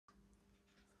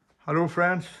Hello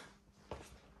friends,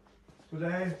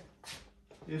 today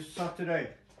is Saturday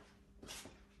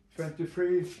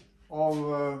 23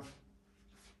 of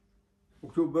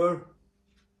October,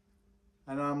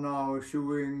 and I'm now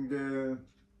shoeing the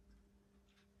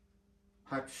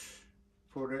hatch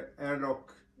for the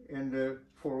airlock in the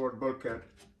forward bulkhead.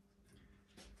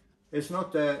 It's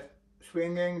not a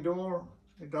swinging door,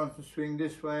 it doesn't swing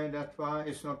this way, that way,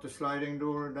 it's not a sliding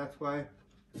door that way,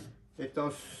 it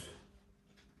does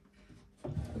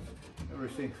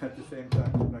everything at the same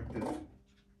time, like this.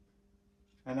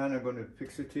 And then I'm going to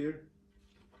fix it here,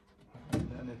 and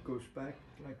then it goes back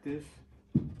like this.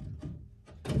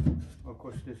 Of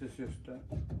course this is just a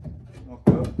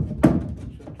mock-up,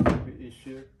 so it will be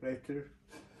easier later.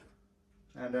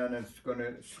 And then it's going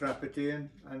to strap it in,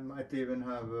 and might even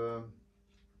have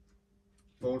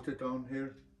bolt it on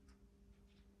here.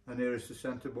 And here is the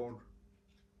center board.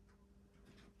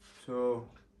 So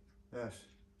yes,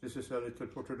 this is a little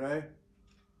for today,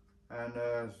 and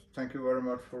thank you very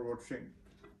much for watching.